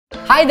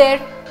Hi there,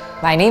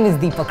 my name is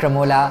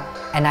Ramola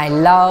and I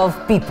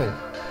love people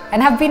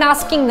and have been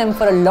asking them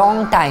for a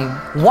long time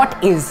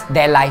what is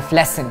their life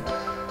lesson.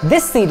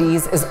 This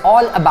series is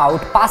all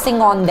about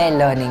passing on their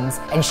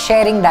learnings and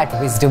sharing that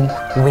wisdom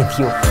with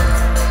you.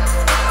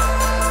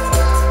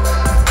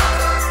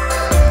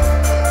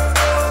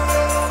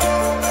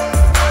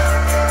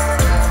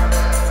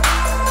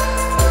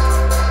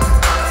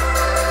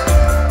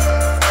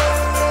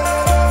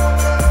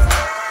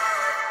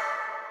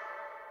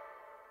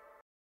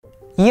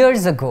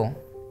 Years ago,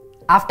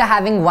 after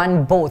having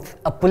won both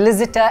a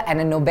Pulitzer and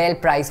a Nobel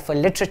Prize for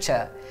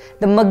Literature,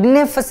 the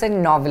magnificent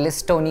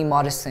novelist Toni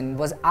Morrison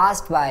was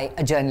asked by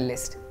a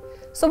journalist,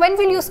 "So when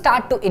will you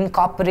start to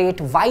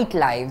incorporate white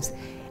lives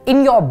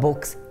in your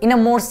books in a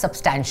more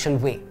substantial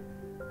way?"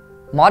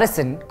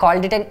 Morrison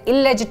called it an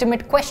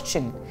illegitimate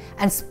question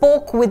and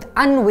spoke with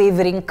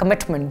unwavering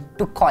commitment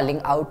to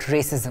calling out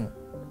racism.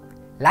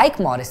 Like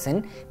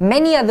Morrison,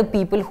 many other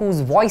people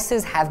whose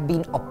voices have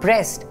been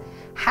oppressed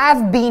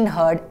have been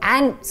heard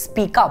and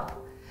speak up.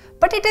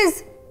 But it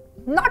is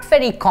not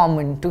very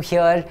common to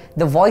hear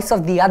the voice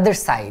of the other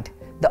side,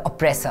 the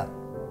oppressor.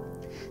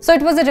 So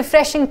it was a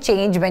refreshing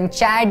change when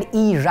Chad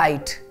E.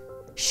 Wright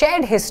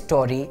shared his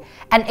story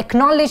and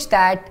acknowledged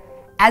that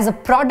as a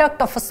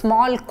product of a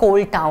small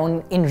coal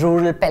town in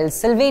rural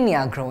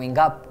Pennsylvania growing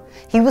up,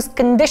 he was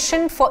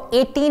conditioned for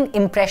 18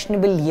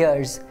 impressionable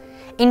years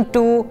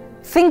into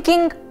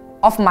thinking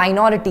of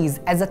minorities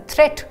as a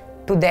threat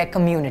to their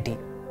community.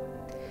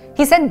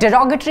 He said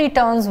derogatory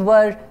terms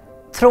were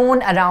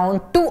thrown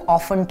around too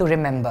often to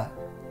remember,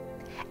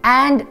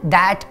 and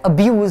that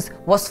abuse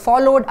was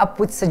followed up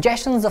with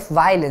suggestions of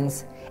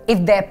violence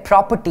if their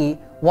property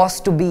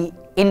was to be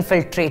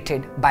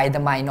infiltrated by the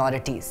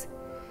minorities.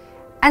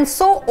 And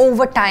so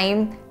over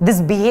time,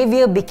 this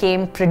behavior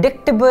became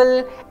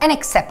predictable and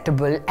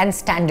acceptable and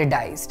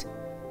standardized,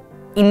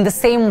 in the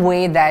same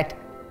way that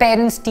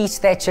parents teach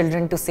their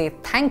children to say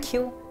thank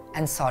you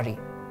and sorry.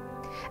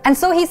 And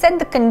so he said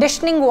the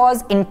conditioning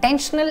was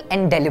intentional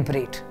and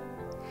deliberate.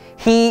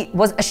 He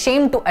was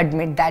ashamed to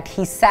admit that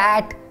he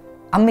sat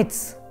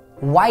amidst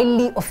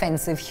wildly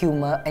offensive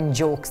humor and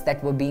jokes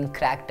that were being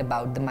cracked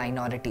about the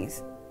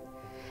minorities.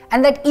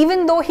 And that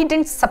even though he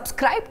didn't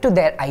subscribe to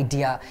their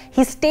idea,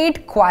 he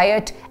stayed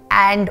quiet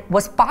and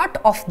was part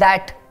of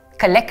that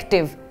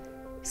collective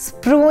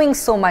spewing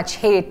so much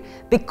hate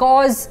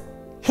because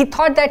he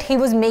thought that he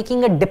was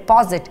making a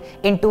deposit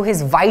into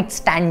his white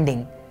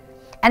standing,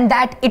 and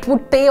that it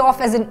would pay off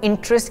as an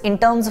interest in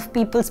terms of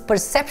people's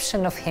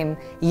perception of him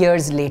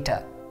years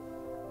later.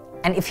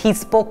 And if he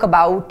spoke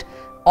about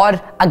or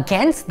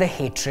against the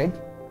hatred,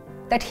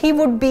 that he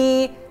would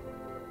be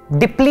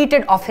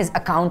depleted of his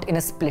account in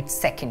a split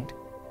second.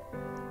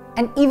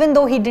 And even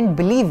though he didn't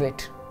believe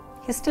it,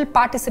 he still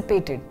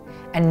participated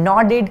and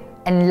nodded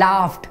and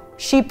laughed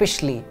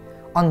sheepishly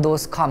on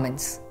those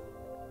comments.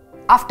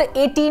 After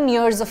 18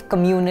 years of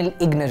communal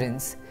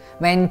ignorance,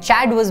 when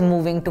Chad was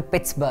moving to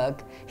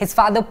Pittsburgh, his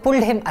father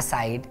pulled him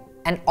aside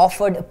and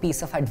offered a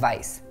piece of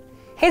advice.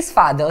 His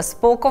father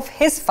spoke of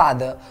his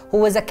father, who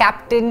was a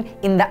captain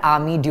in the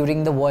army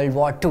during the World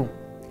War II.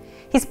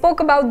 He spoke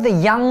about the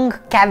young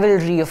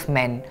cavalry of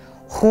men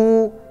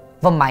who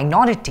were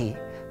minority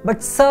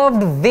but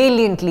served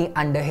valiantly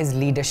under his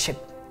leadership.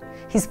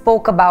 He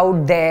spoke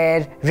about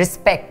their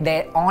respect,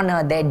 their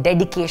honor, their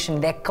dedication,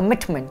 their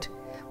commitment,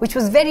 which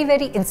was very,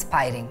 very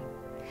inspiring.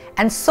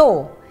 And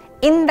so,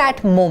 in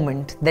that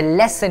moment, the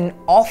lesson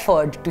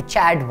offered to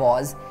Chad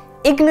was,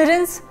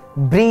 ignorance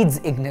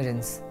breeds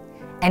ignorance.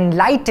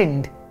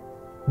 Enlightened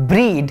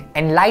breed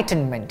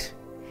enlightenment.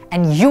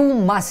 And you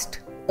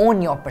must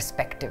own your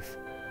perspective.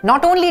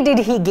 Not only did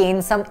he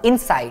gain some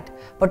insight,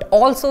 but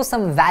also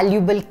some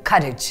valuable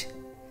courage.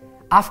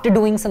 After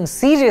doing some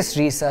serious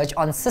research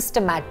on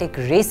systematic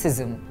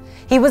racism,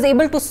 he was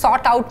able to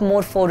sort out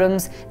more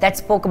forums that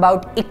spoke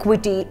about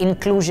equity,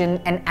 inclusion,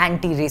 and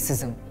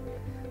anti-racism.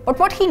 But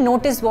what he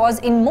noticed was,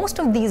 in most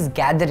of these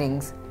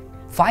gatherings,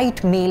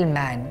 white male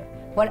men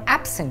were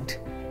absent.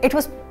 It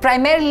was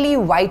primarily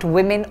white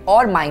women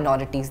or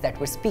minorities that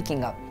were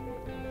speaking up.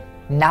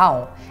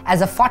 Now,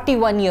 as a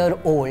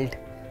 41-year-old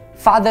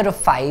father of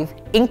 5,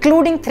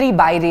 including 3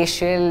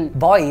 biracial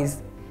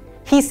boys,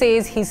 he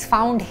says he's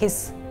found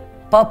his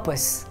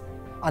purpose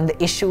on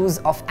the issues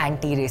of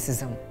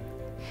anti-racism.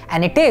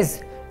 And it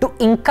is to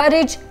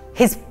encourage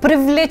his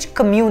privileged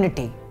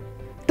community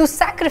to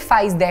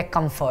sacrifice their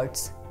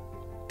comforts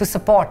to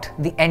support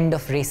the end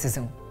of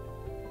racism.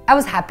 I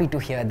was happy to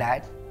hear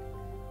that.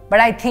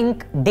 But I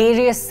think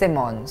Darius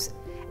Simmons,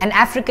 an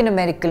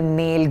African-American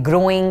male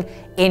growing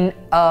in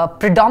a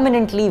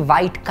predominantly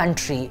white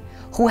country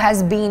who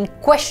has been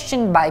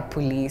questioned by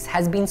police,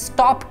 has been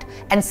stopped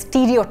and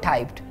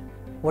stereotyped,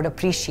 would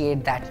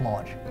appreciate that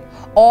more.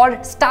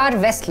 Or Star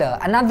Wessler,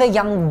 another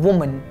young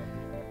woman,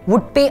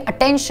 would pay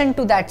attention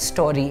to that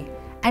story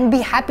and be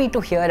happy to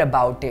hear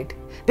about it.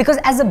 Because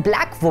as a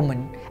black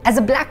woman, as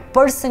a black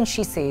person,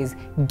 she says,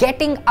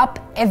 getting up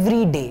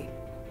every day,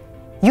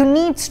 you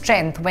need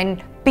strength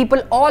when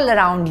people all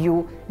around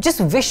you just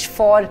wish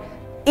for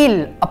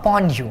ill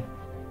upon you.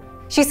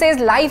 She says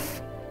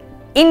life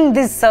in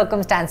these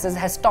circumstances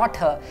has taught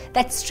her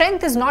that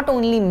strength is not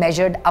only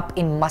measured up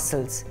in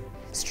muscles.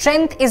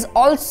 Strength is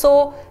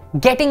also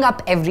getting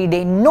up every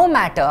day, no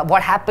matter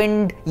what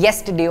happened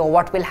yesterday or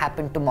what will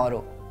happen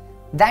tomorrow.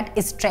 That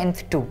is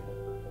strength too.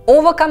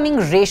 Overcoming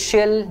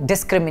racial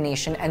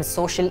discrimination and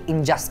social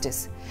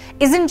injustice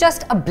isn't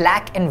just a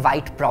black and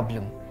white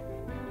problem.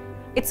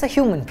 It's a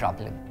human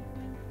problem.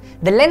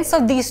 The lens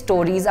of these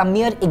stories are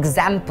mere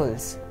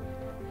examples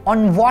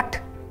on what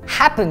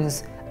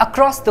happens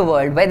across the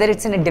world, whether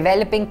it's in a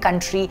developing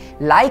country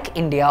like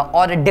India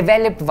or a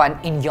developed one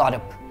in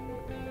Europe.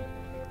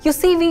 You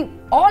see, we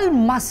all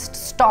must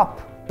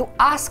stop to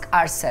ask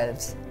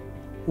ourselves,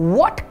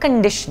 what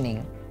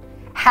conditioning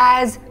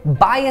has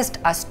biased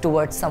us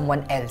towards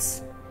someone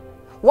else?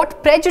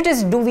 What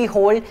prejudice do we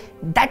hold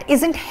that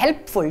isn't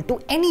helpful to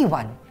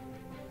anyone?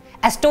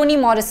 As Toni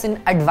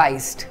Morrison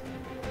advised,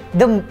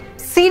 the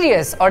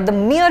serious or the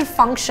mere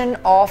function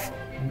of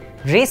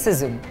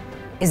racism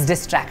is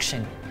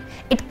distraction.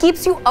 It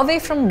keeps you away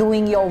from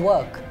doing your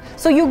work.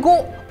 So you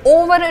go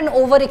over and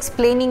over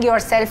explaining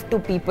yourself to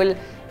people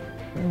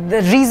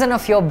the reason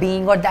of your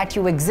being or that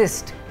you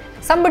exist.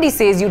 Somebody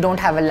says you don't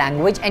have a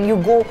language and you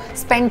go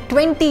spend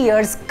 20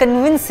 years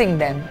convincing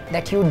them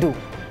that you do.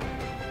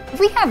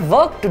 We have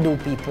work to do,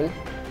 people.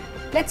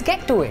 Let's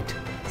get to it,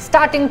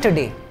 starting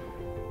today.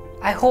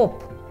 I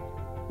hope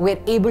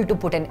we're able to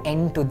put an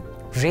end to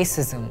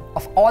racism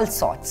of all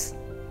sorts,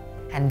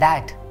 and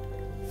that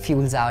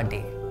fuels our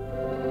day.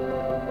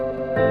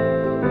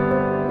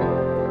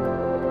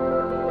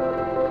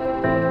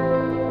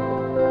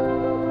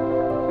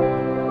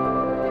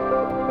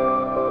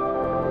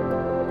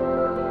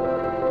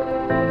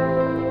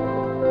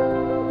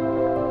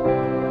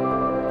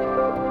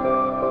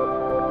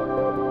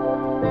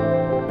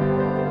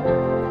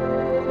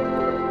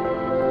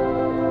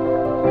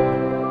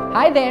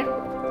 Hi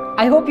there!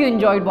 I hope you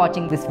enjoyed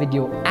watching this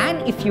video,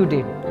 and if you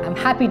did, I'm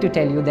happy to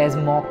tell you there's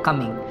more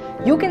coming.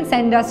 You can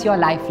send us your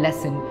life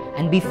lesson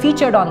and be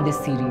featured on this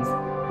series.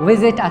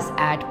 Visit us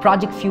at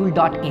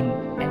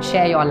projectfuel.in and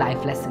share your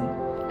life lesson.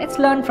 Let's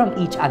learn from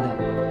each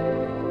other.